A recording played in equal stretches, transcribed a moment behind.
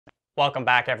Welcome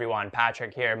back everyone,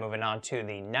 Patrick here, moving on to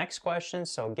the next question.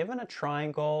 So given a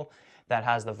triangle that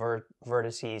has the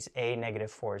vertices A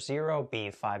 -4, 0,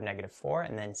 B 5, -4,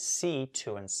 and then C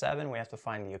 2 and 7, we have to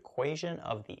find the equation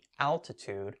of the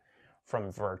altitude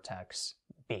from vertex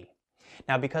B.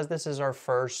 Now because this is our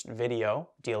first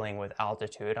video dealing with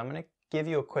altitude, I'm going to give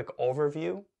you a quick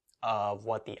overview of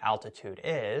what the altitude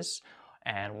is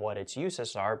and what its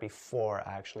uses are before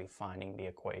actually finding the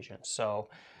equation.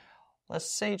 So let's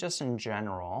say just in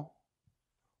general,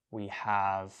 we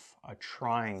have a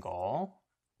triangle,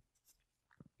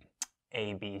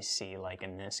 ABC, like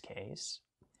in this case,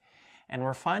 and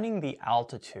we're finding the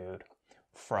altitude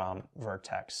from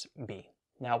vertex B.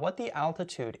 Now what the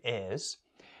altitude is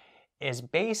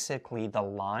basically the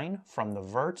line from the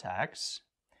vertex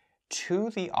to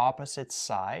the opposite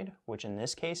side, which in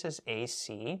this case is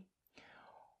AC,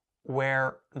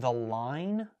 where the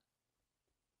line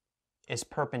is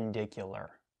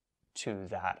perpendicular to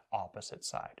that opposite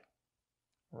side,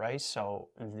 right? So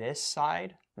this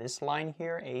side, this line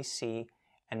here, AC,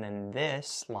 and then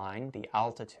this line, the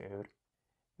altitude,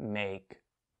 make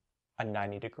a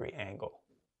 90-degree angle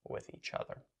with each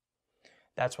other.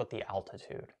 That's what the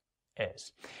altitude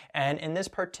is. And in this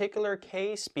particular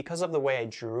case, because of the way I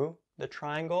drew the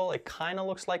triangle, it kind of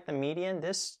looks like the median.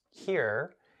 This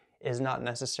here is not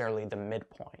necessarily the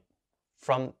midpoint.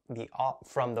 From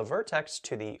the vertex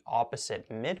to the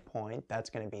opposite midpoint, that's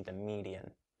going to be the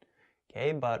median.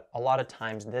 Okay, but a lot of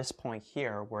times this point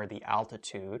here where the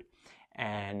altitude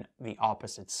and the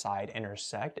opposite side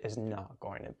intersect is not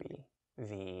going to be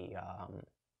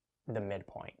the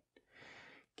midpoint.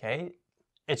 Okay,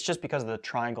 it's just because of the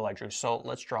triangle I drew. So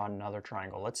let's draw another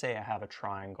triangle. Let's say I have a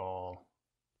triangle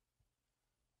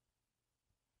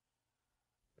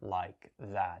like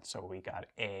that. So we got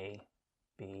A,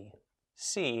 B,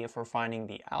 C. If we're finding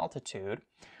the altitude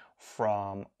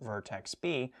from vertex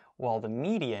B, well, the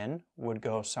median would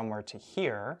go somewhere to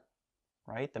here,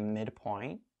 right? The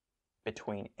midpoint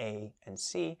between A and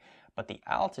C, but the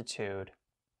altitude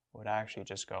would actually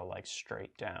just go like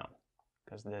straight down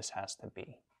because this has to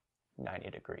be 90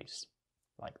 degrees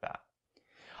like that.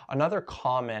 Another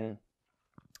common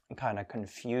kind of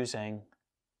confusing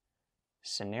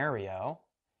scenario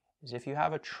is if you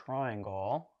have a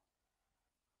triangle,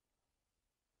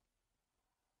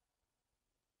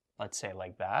 let's say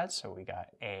like that, so we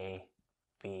got A,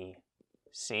 B,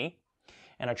 C.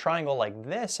 And a triangle like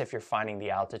this, if you're finding the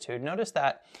altitude, notice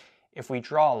that if we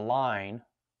draw a line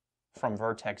from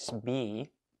vertex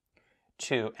B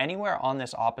to anywhere on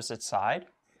this opposite side,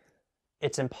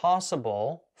 it's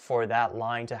impossible for that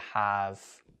line to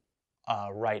have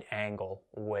a right angle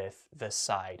with the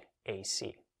side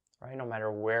AC, right? No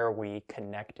matter where we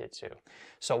connect it to.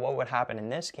 So what would happen in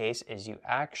this case is you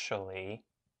actually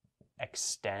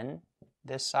extend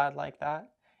this side like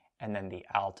that, and then the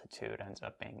altitude ends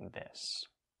up being this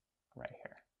right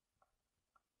here.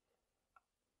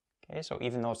 Okay, so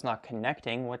even though it's not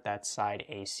connecting with that side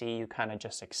AC, you kind of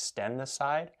just extend the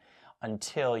side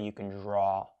until you can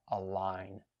draw a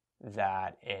line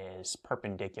that is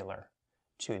perpendicular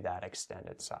to that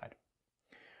extended side.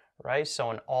 Right?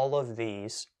 So in all of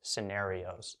these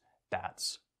scenarios,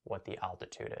 that's what the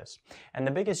altitude is. And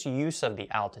the biggest use of the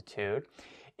altitude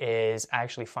is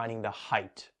actually finding the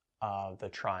height of the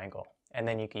triangle. And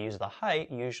then you can use the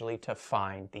height usually to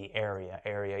find the area.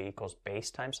 Area equals base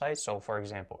times height. So for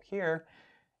example, here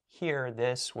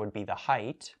this would be the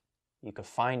height. You could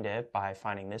find it by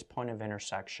finding this point of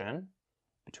intersection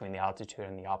between the altitude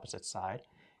and the opposite side,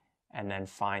 and then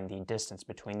find the distance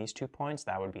between these 2 points.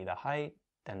 That would be the height.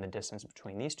 Then the distance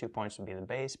between these 2 points would be the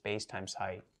base. Base times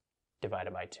height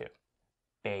divided by 2.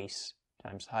 Base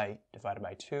times height divided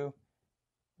by 2.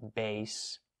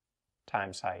 Base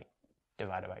times height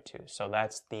divided by 2. So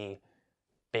that's the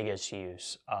biggest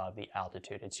use of the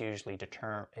altitude. It's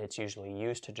usually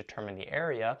used to determine the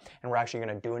area, and we're actually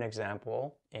going to do an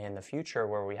example in the future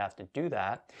where we have to do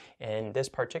that. In this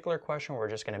particular question, we're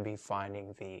just going to be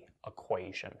finding the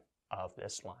equation of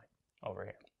this line over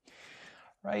here.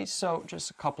 Right, so just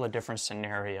a couple of different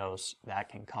scenarios that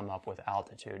can come up with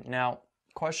altitude. Now,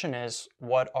 question is,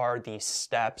 what are the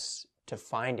steps to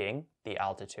finding the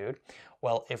altitude?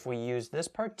 Well, if we use this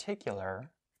particular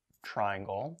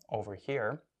triangle over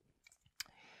here,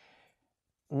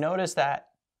 notice that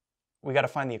we got to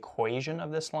find the equation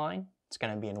of this line. It's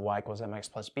going to be in y equals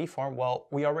mx plus b form. Well,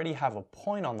 we already have a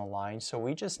point on the line, so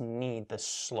we just need the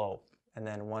slope. And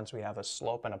then once we have a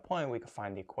slope and a point, we can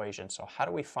find the equation. So how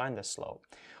do we find the slope?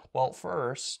 Well,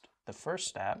 the first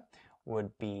step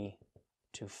would be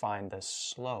to find the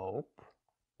slope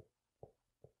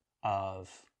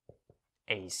of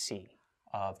AC,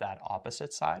 of that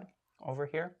opposite side over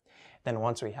here. Then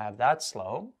once we have that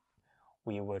slope,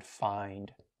 we would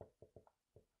find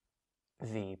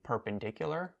the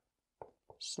perpendicular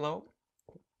slope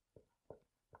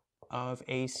of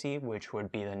AC, which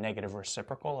would be the negative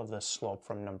reciprocal of the slope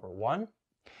from number 1.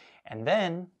 And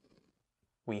then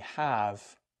we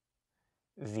have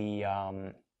the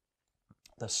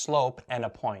slope and a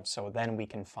point. So then we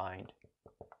can find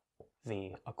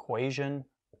the equation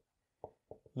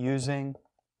using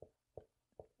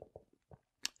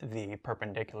the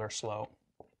perpendicular slope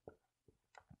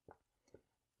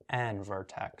and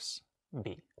vertex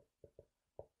B.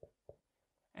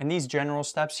 And these general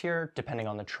steps here, depending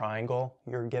on the triangle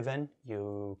you're given,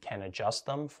 you can adjust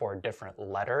them for different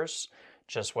letters.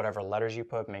 Just whatever letters you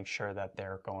put, make sure that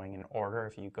they're going in order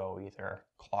if you go either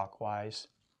clockwise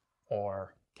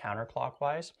or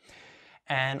counterclockwise.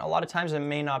 And a lot of times it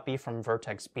may not be from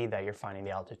vertex B that you're finding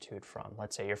the altitude from.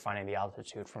 Let's say you're finding the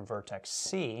altitude from vertex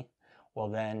C. Well,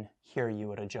 then here you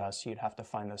would adjust. You'd have to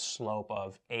find the slope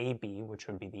of AB, which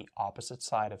would be the opposite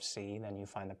side of C. Then you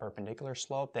find the perpendicular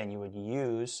slope. Then you would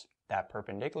use that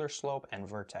perpendicular slope and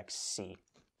vertex C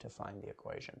to find the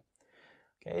equation.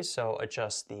 Okay, so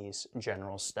adjust these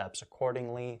general steps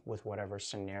accordingly with whatever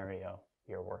scenario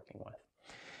you're working with.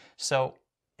 So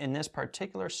in this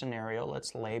particular scenario,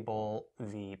 let's label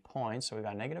the points. So we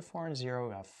got -4 and 0,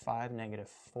 we got 5,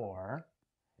 -4,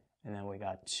 and then we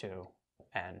got 2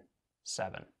 and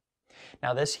 7.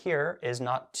 Now this here is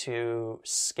not to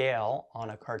scale on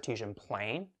a Cartesian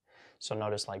plane. So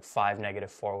notice like 5,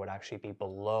 -4 would actually be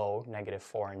below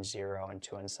 -4 and 0, and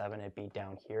 2 and 7, it'd be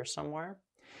down here somewhere.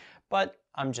 But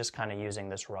I'm just kind of using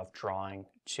this rough drawing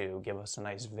to give us a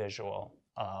nice visual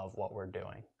of what we're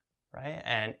doing, right?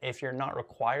 And if you're not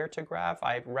required to graph,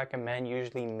 I recommend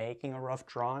usually making a rough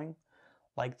drawing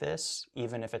like this.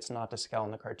 Even if it's not to scale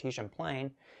on the Cartesian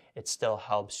plane, it still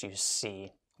helps you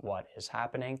see what is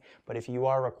happening. But if you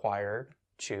are required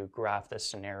to graph this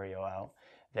scenario out,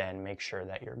 then make sure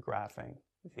that you're graphing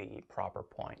the proper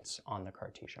points on the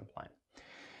Cartesian plane.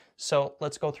 So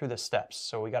let's go through the steps.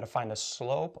 So we got to find the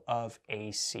slope of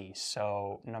AC.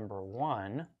 So number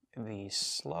 1, the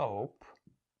slope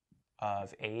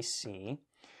of AC,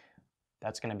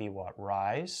 that's going to be what?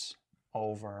 Rise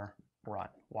over run.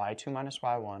 y2 minus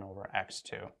y1 over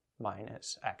x2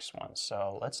 minus x1.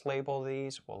 So let's label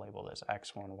these. We'll label this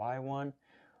x1, y1.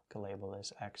 We can label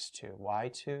this x2,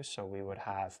 y2. So we would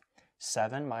have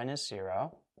 7 minus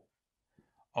 0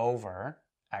 over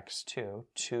x2,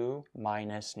 2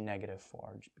 minus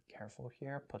 -4. Just be careful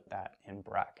here. Put that in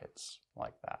brackets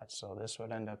like that. So this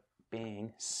would end up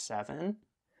being 7.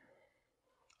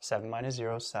 7 minus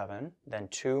 0, 7. Then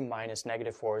 2 minus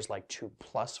 -4 is like 2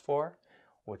 plus 4,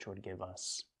 which would give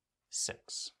us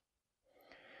 6.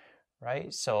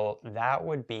 Right? So that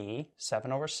would be,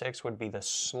 7 over 6 would be the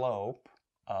slope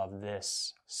of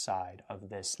this side of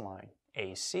this line,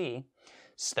 AC.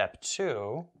 Step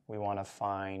 2, we want to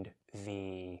find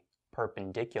the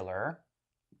perpendicular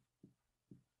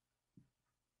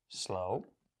slope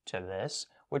to this,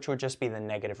 which would just be the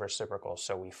negative reciprocal.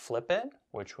 So we flip it,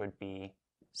 which would be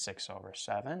 6 over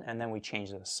 7, and then we change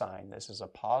the sign. This is a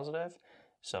positive,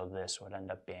 so this would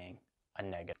end up being a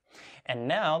negative. And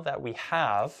now that we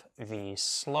have the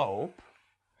slope,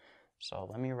 so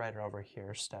let me write it over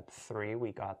here. Step 3,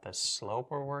 we got the slope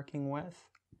we're working with,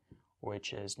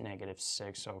 which is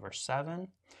 -6 over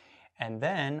 7. And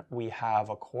then we have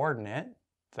a coordinate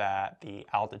that the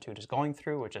altitude is going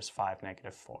through, which is 5,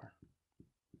 -4,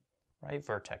 right?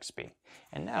 Vertex B.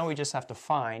 And now we just have to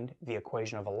find the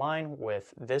equation of a line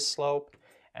with this slope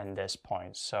and this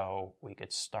point. So we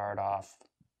could start off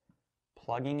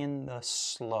plugging in the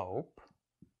slope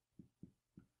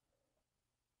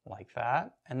like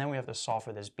that. And then we have to solve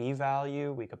for this B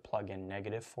value. We could plug in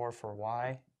 -4 for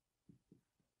Y.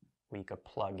 We could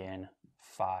plug in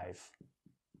 5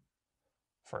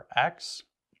 for X.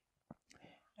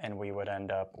 And we would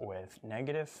end up with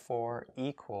 -4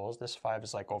 equals, this 5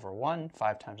 is like over 1.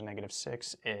 5 times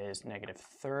 -6 is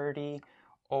 -30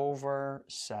 over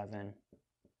 7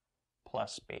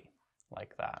 plus B,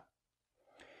 like that.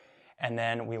 And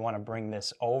then we want to bring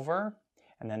this over.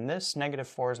 And then this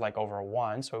 -4 is like over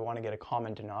 1. So we want to get a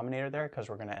common denominator there because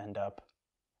we're going to end up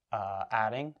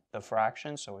adding the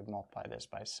fraction. So we'd multiply this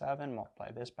by 7,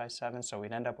 multiply this by 7. So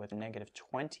we'd end up with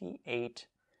 -28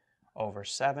 over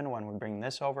 7. When we bring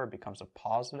this over, it becomes a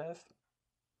positive.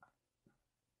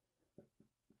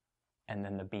 And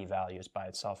then the B value is by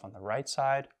itself on the right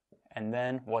side. And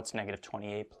then what's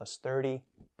 -28 plus 30?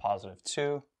 Positive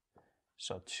 2.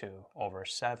 So 2 over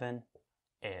 7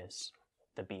 is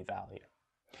the B value.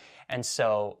 And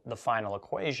so the final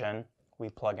equation, we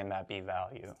plug in that B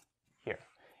value here.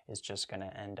 is just going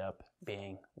to end up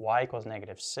being y equals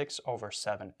negative 6 over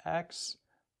 7x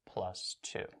plus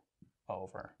 2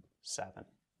 over 7,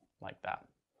 like that.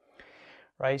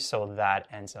 Right, so that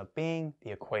ends up being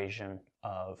the equation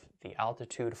of the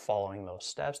altitude following those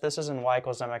steps. This is in y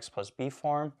equals mx plus b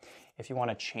form. If you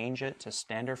want to change it to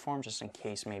standard form, just in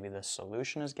case maybe the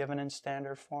solution is given in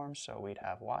standard form, so we'd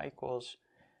have y equals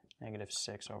negative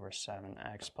 6 over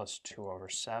 7x plus 2 over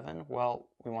 7. Well,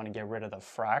 we want to get rid of the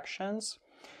fractions.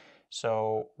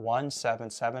 So 1, 7,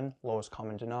 7, lowest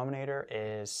common denominator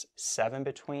is 7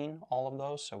 between all of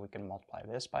those. So we can multiply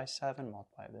this by 7,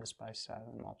 multiply this by 7,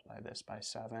 multiply this by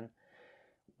 7.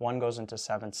 1 goes into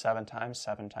 7 times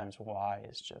y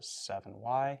is just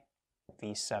 7y.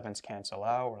 These 7's cancel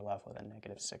out, we're left with a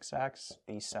negative 6x.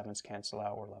 These 7's cancel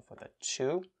out, we're left with a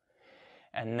 2.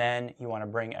 And then you want to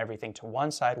bring everything to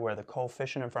one side where the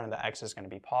coefficient in front of the x is going to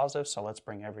be positive. So let's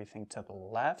bring everything to the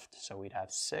left. So we'd have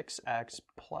 6x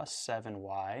plus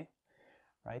 7y,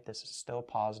 right? This is still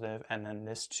positive. And then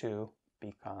this 2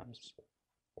 becomes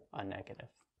a negative,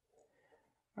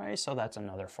 right? So that's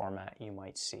another format you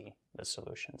might see the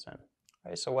solutions in,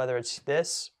 right? So whether it's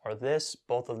this or this,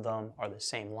 both of them are the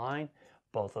same line.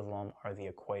 Both of them are the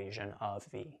equation of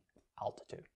the altitude.